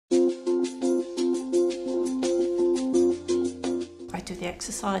the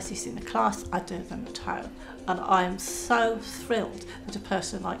exercises in the class, I do them at home. And I am so thrilled that a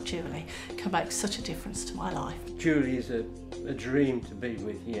person like Julie can make such a difference to my life. Julie is a dream to be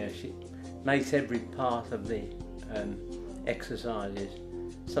with here. She makes every part of the exercises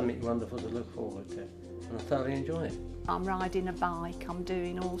something wonderful to look forward to, and I thoroughly enjoy it. I'm riding a bike, I'm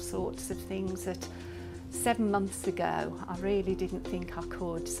doing all sorts of things that 7 months ago I really didn't think I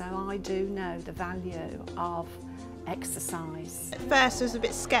could, so I do know the value of exercise. At first I was a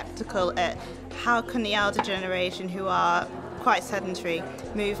bit sceptical at how can the elder generation who are quite sedentary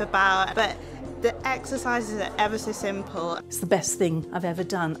move about, but the exercises are ever so simple. It's the best thing I've ever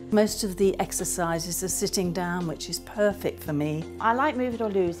done. Most of the exercises are sitting down, which is perfect for me. I like Move It or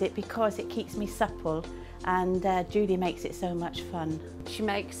Lose It because it keeps me supple, and Julie makes it so much fun. She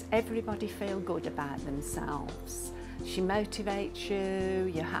makes everybody feel good about themselves. She motivates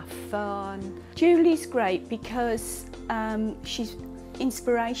you, you have fun. Julie's great because she's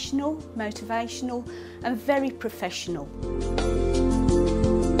inspirational, motivational and very professional.